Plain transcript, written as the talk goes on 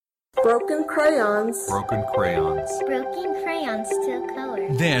Broken crayons. Broken crayons. Broken crayons still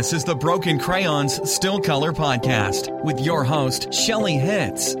color. This is the Broken Crayons Still Color podcast with your host, Shelly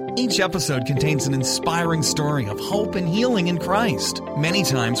Hitz. Each episode contains an inspiring story of hope and healing in Christ. Many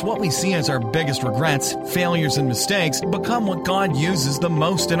times, what we see as our biggest regrets, failures, and mistakes become what God uses the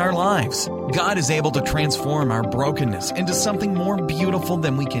most in our lives. God is able to transform our brokenness into something more beautiful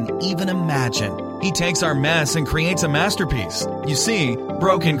than we can even imagine. He takes our mess and creates a masterpiece. You see,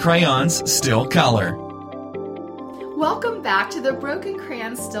 broken crayons still color. Welcome back to the Broken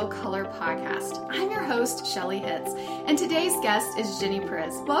Crayons Still Color podcast. I'm your host, Shelly Hitz, and today's guest is Jenny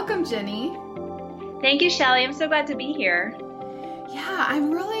Perez. Welcome, Jenny. Thank you, Shelly. I'm so glad to be here. Yeah, I'm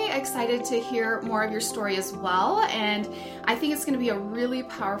really excited to hear more of your story as well, and I think it's going to be a really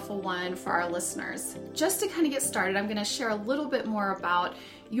powerful one for our listeners. Just to kind of get started, I'm going to share a little bit more about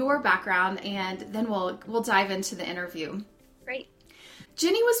your background, and then we'll dive into the interview. Great.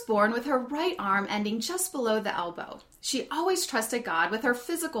 Jenny was born with her right arm ending just below the elbow. She always trusted God with her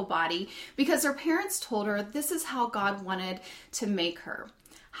physical body because her parents told her this is how God wanted to make her.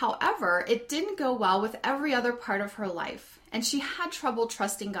 However, it didn't go well with every other part of her life, and she had trouble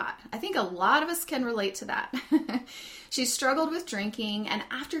trusting God. I think a lot of us can relate to that. She struggled with drinking, and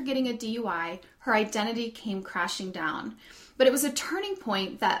after getting a DUI, her identity came crashing down. But it was a turning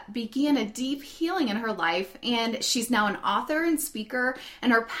point that began a deep healing in her life, and she's now an author and speaker,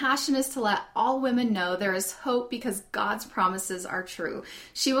 and her passion is to let all women know there is hope because God's promises are true.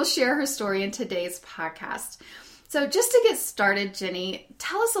 She will share her story in today's podcast. So just to get started, Jenny,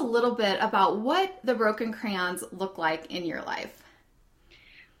 tell us a little bit about what the Broken Crayons look like in your life.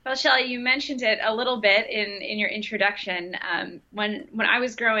 Well, Shelly, you mentioned it a little bit in your introduction. When I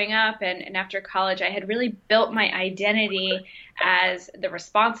was growing up and after college, I had really built my identity as the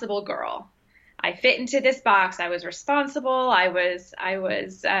responsible girl. I fit into this box. I was responsible. I was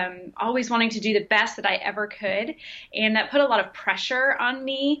always wanting to do the best that I ever could, and that put a lot of pressure on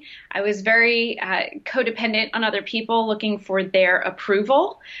me. I was very codependent on other people, looking for their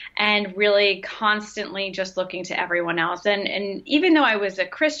approval, and really constantly just looking to everyone else. And even though I was a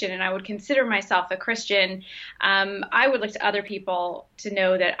Christian, and I would consider myself a Christian, I would look to other people to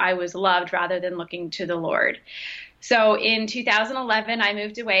know that I was loved rather than looking to the Lord. So in 2011, I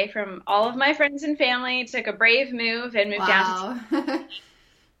moved away from all of my friends and family, took a brave move and moved down to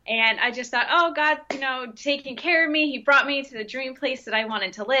and I just thought, oh, God, taking care of me. He brought me to the dream place that I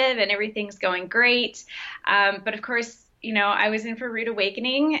wanted to live, and everything's going great. But of course, I was in for a rude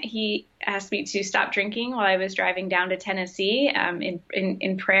awakening. He asked me to stop drinking while I was driving down to Tennessee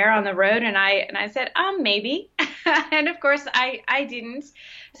in prayer on the road. And I said, maybe. And of course, I didn't.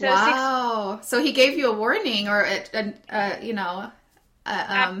 So wow. So he gave you a warning or a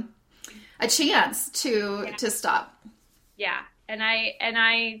chance to stop. Yeah. And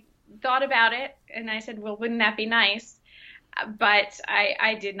I thought about it, and I said, well, wouldn't that be nice? But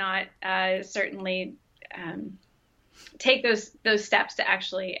I did not certainly take those steps to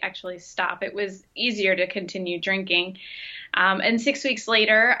actually stop. It was easier to continue drinking. And 6 weeks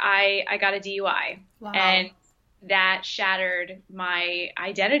later, I got a DUI. Wow. And that shattered my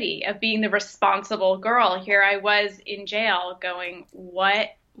identity of being the responsible girl. Here I was in jail going, what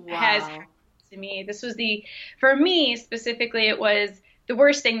has happened to me? This was for me specifically, it was the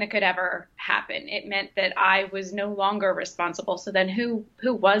worst thing that could ever happen. It meant that I was no longer responsible. So then who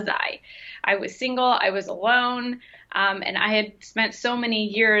was I? I was single, I was alone, and I had spent so many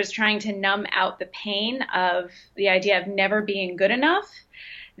years trying to numb out the pain of the idea of never being good enough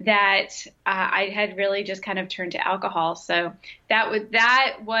that I had really just kind of turned to alcohol. So that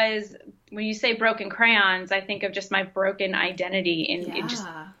was when you say broken crayons, I think of just my broken identity in just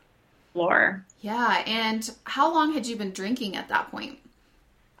floor. Yeah. And how long had you been drinking at that point?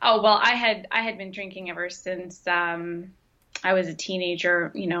 Oh, well, I had been drinking ever since I was a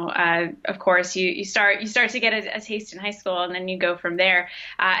teenager. Of course, you start to get a taste in high school, and then you go from there.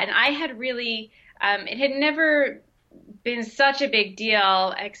 And I had really, it had never been such a big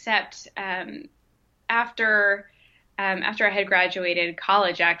deal, except after I had graduated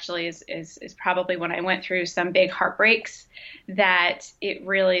college. Actually, is probably when I went through some big heartbreaks that it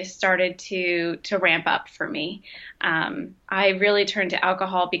really started to ramp up for me. I really turned to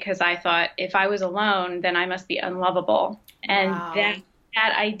alcohol because I thought if I was alone, then I must be unlovable, and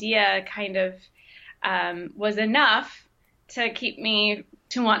that idea kind of was enough to keep me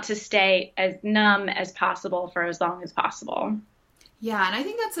to want to stay as numb as possible for as long as possible. Yeah, and I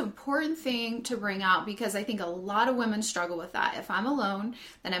think that's an important thing to bring out because I think a lot of women struggle with that. If I'm alone,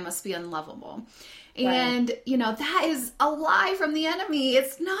 then I must be unlovable. Right. And, that is a lie from the enemy.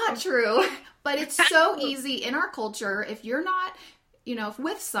 It's not true, but it's so easy in our culture. If you're not if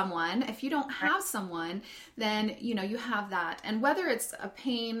with someone, if you don't have someone, then, you have that. And whether it's a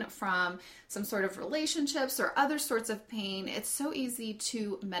pain from some sort of relationships or other sorts of pain, it's so easy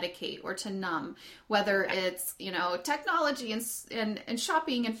to medicate or to numb, whether it's, technology and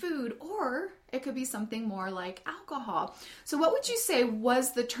shopping and food, or it could be something more like alcohol. So what would you say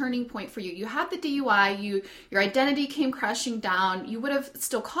was the turning point for you? You had the DUI, your identity came crashing down. You would have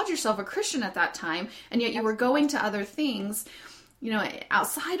still called yourself a Christian at that time, and yet you were going to other things,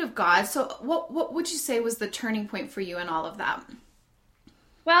 outside of God. So what would you say was the turning point for you in all of that?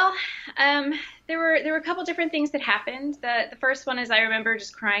 Well, there were a couple different things that happened. The first one is I remember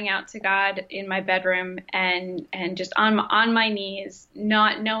just crying out to God in my bedroom and just on my knees,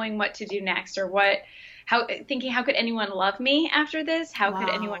 not knowing what to do next or thinking how could anyone love me after this? How could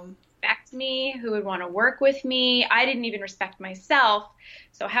anyone respect me? Who would want to work with me? I didn't even respect myself,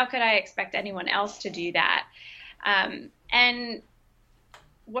 so how could I expect anyone else to do that? And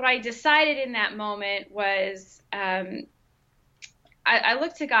what I decided in that moment was, I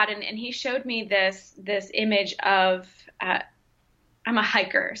looked to God and he showed me this image of, I'm a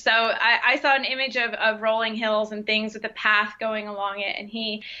hiker. So I saw an image of rolling hills and things with a path going along it. And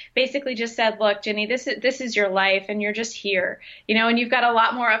he basically just said, look, Jenny, this is your life and you're just here, and you've got a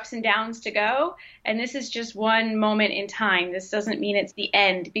lot more ups and downs to go. And this is just one moment in time. This doesn't mean it's the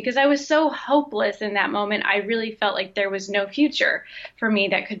end, because I was so hopeless in that moment. I really felt like there was no future for me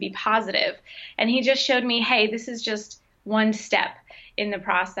that could be positive. And he just showed me, hey, this is just one step in the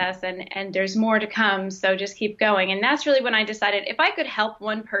process and there's more to come. So just keep going. And that's really when I decided if I could help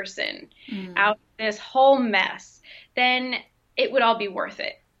one person out of this whole mess, then it would all be worth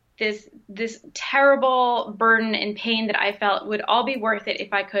it. This terrible burden and pain that I felt would all be worth it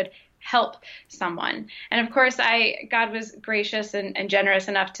if I could help someone. And of course, God was gracious and generous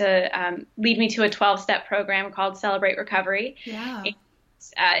enough to lead me to a 12-step program called Celebrate Recovery. Yeah.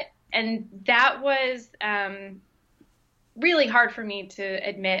 And that was really hard for me to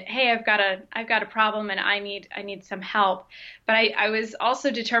admit, hey, I've got a problem and I need some help. But I was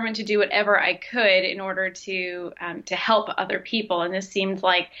also determined to do whatever I could in order to help other people. And this seemed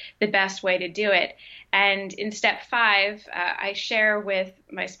like the best way to do it. And in step 5, I share with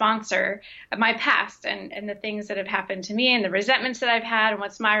my sponsor my past and the things that have happened to me and the resentments that I've had and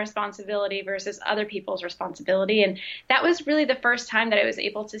what's my responsibility versus other people's responsibility. And that was really the first time that I was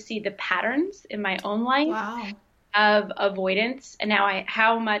able to see the patterns in my own life. Wow. Of avoidance, and now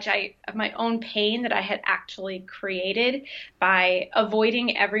how much of my own pain that I had actually created by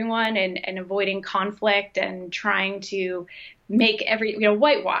avoiding everyone and avoiding conflict and trying to make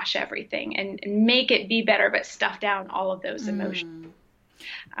whitewash everything and make it be better, but stuff down all of those emotions.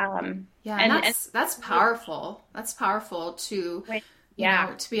 And that's powerful. That's powerful to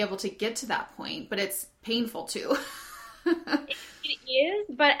to be able to get to that point, but it's painful too. It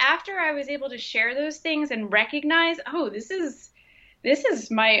is, but after I was able to share those things and recognize, oh, this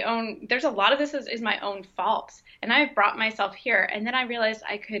is my own, there's a lot of this is my own fault, and I've brought myself here. And then I realized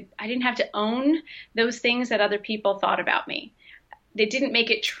I didn't have to own those things that other people thought about me. It didn't make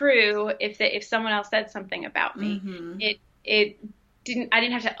it true if someone else said something about me. Mm-hmm. I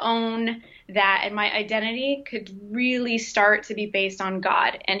didn't have to own that, and my identity could really start to be based on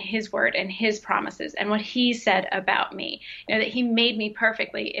God and his word and his promises and what he said about me, that he made me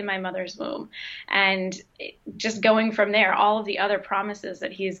perfectly in my mother's womb. And just going from there, all of the other promises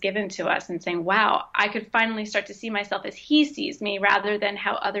that he has given to us and saying, wow, I could finally start to see myself as he sees me rather than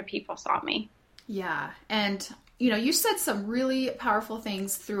how other people saw me. Yeah. And you said some really powerful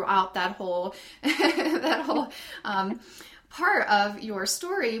things throughout that whole part of your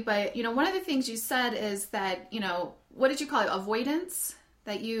story. But, one of the things you said is that, what did you call it? Avoidance,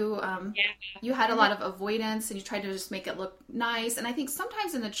 that you had a lot of avoidance and you tried to just make it look nice. And I think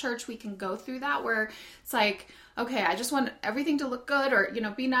sometimes in the church we can go through that where it's like, okay, I just want everything to look good or,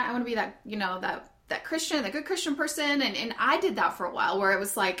 be nice. I want to be that, that Christian, that good Christian person. And I did that for a while where it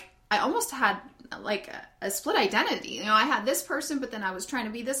was like, I almost had like a split identity. I had this person, but then I was trying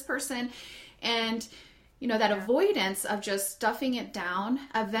to be this person. And that avoidance of just stuffing it down,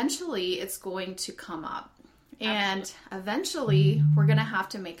 eventually it's going to come up. And eventually we're going to have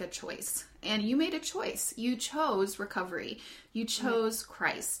to make a choice. And you made a choice. You chose recovery. You chose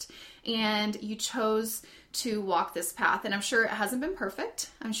Christ. And you chose to walk this path. And I'm sure it hasn't been perfect.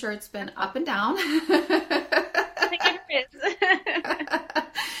 I'm sure it's been up and down. I think it is.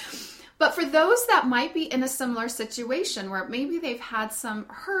 But for those that might be in a similar situation where maybe they've had some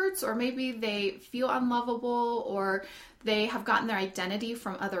hurts or maybe they feel unlovable or they have gotten their identity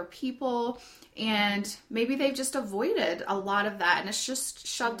from other people and maybe they've just avoided a lot of that and it's just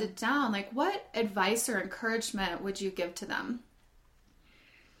shoved it down. Like, what advice or encouragement would you give to them?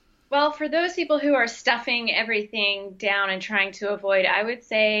 Well, for those people who are stuffing everything down and trying to avoid, I would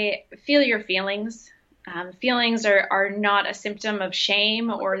say feel your feelings. Feelings are not a symptom of shame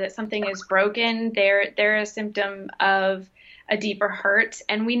or that something is broken. They're a symptom of a deeper hurt,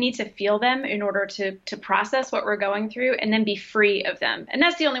 and we need to feel them in order to process what we're going through and then be free of them. And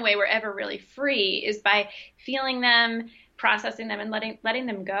that's the only way we're ever really free, is by feeling them, processing them, and letting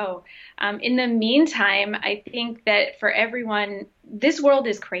them go. In the meantime, I think that for everyone, this world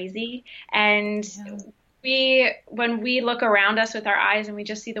is crazy, and when we look around us with our eyes and we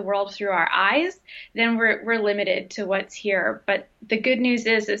just see the world through our eyes, then we're limited to what's here. But the good news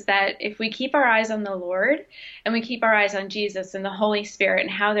is that if we keep our eyes on the Lord and we keep our eyes on Jesus and the Holy Spirit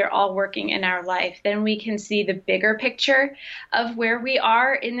and how they're all working in our life, then we can see the bigger picture of where we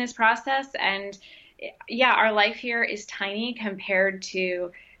are in this process. And yeah, our life here is tiny compared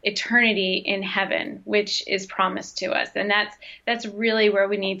to eternity in heaven, which is promised to us. And that's really where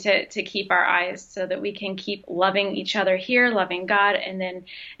we need to keep our eyes, so that we can keep loving each other here, loving God, and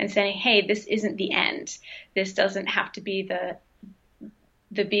saying, hey, this isn't the end. This doesn't have to be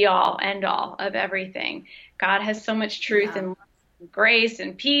the be all end all of everything. God has so much truth and grace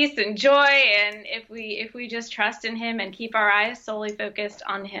and peace and joy. And if we just trust in him and keep our eyes solely focused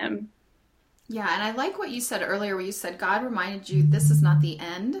on him. Yeah, and I like what you said earlier, where you said God reminded you this is not the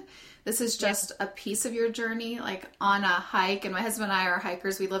end. This is just a piece of your journey, like on a hike. And my husband and I are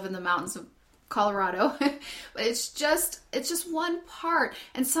hikers. We live in the mountains of Colorado. But it's just one part.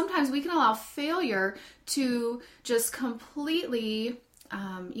 And sometimes we can allow failure to just completely,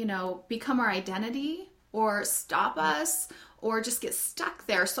 become our identity or stop us, or just get stuck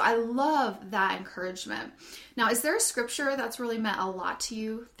there. So I love that encouragement. Now, is there a scripture that's really meant a lot to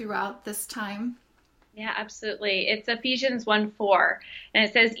you throughout this time? Yeah, absolutely. It's Ephesians 1:4. And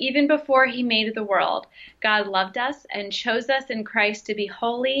it says, even before he made the world, God loved us and chose us in Christ to be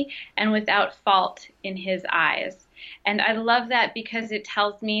holy and without fault in his eyes. And I love that because it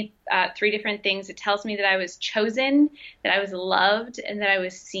tells me three different things. It tells me that I was chosen, that I was loved, and that I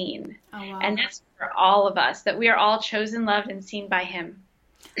was seen. Oh, wow. And that's for all of us, that we are all chosen, loved, and seen by him.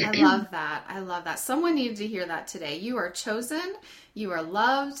 I love that. I love that. Someone needed to hear that today. You are chosen, you are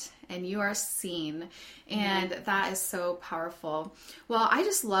loved, and you are seen. And that is so powerful. Well, I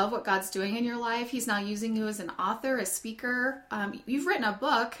just love what God's doing in your life. He's now using you as an author, a speaker. You've written a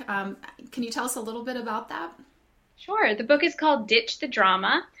book. Can you tell us a little bit about that? Sure. The book is called Ditch the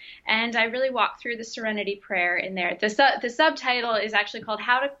Drama, and I really walk through the Serenity Prayer in there. The subtitle is actually called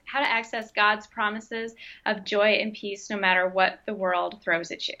How to Access God's Promises of Joy and Peace No Matter What the World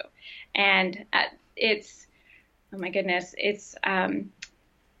Throws at You. And it's a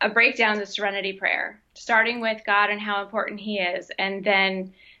breakdown of the Serenity Prayer, starting with God and how important he is, and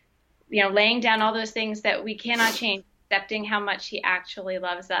then, laying down all those things that we cannot change, accepting how much he actually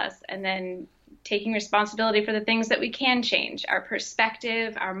loves us, and then taking responsibility for the things that we can change, our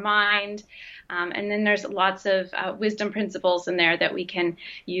perspective, our mind, and then there's lots of wisdom principles in there that we can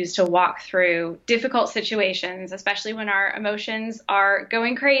use to walk through difficult situations, especially when our emotions are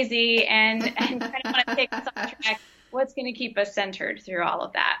going crazy and kind of want to take us off track. What's going to keep us centered through all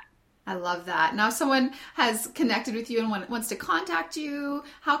of that? I love that. Now, if someone has connected with you and wants to contact you,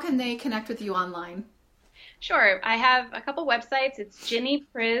 how can they connect with you online? Sure. I have a couple websites. It's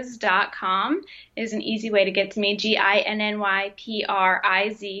ginnypriz.com is an easy way to get to me,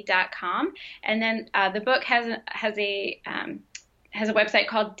 GINNYPRIZ.com. And then the book has a website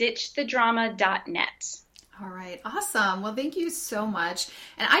called ditchthedrama.net. All right. Awesome. Well, thank you so much.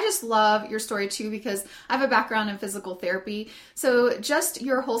 And I just love your story too, because I have a background in physical therapy. So just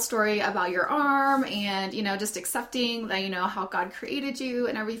your whole story about your arm and, just accepting that, how God created you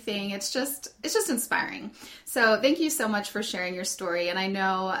and everything. It's just inspiring. So thank you so much for sharing your story. And I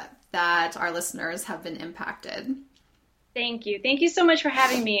know that our listeners have been impacted. Thank you. Thank you so much for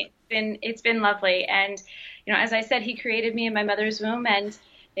having me. It's been lovely. And, as I said, he created me in my mother's womb, and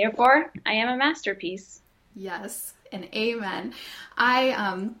therefore I am a masterpiece. Yes, and amen.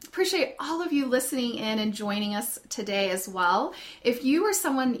 I appreciate all of you listening in and joining us today as well. If you or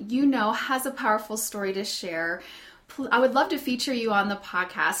someone has a powerful story to share, I would love to feature you on the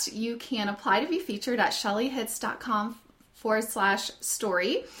podcast. You can apply to be featured at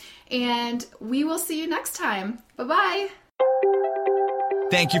shellyhitz.com/story. And we will see you next time. Bye-bye.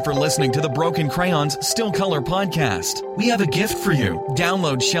 Thank you for listening to the Broken Crayons Still Color podcast. We have a gift for you.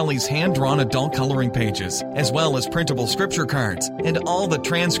 Download Shelley's hand-drawn adult coloring pages, as well as printable scripture cards, and all the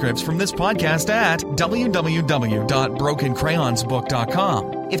transcripts from this podcast at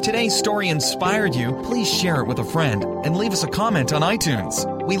www.brokencrayonsbook.com. If today's story inspired you, please share it with a friend and leave us a comment on iTunes.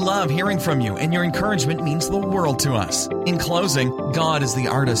 We love hearing from you, and your encouragement means the world to us. In closing, God is the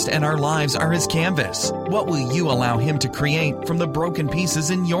artist and our lives are His canvas. What will you allow Him to create from the broken pieces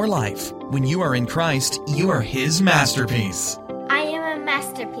in your life? When you are in Christ, you are His masterpiece. I am a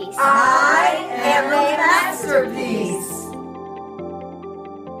masterpiece. I am a masterpiece.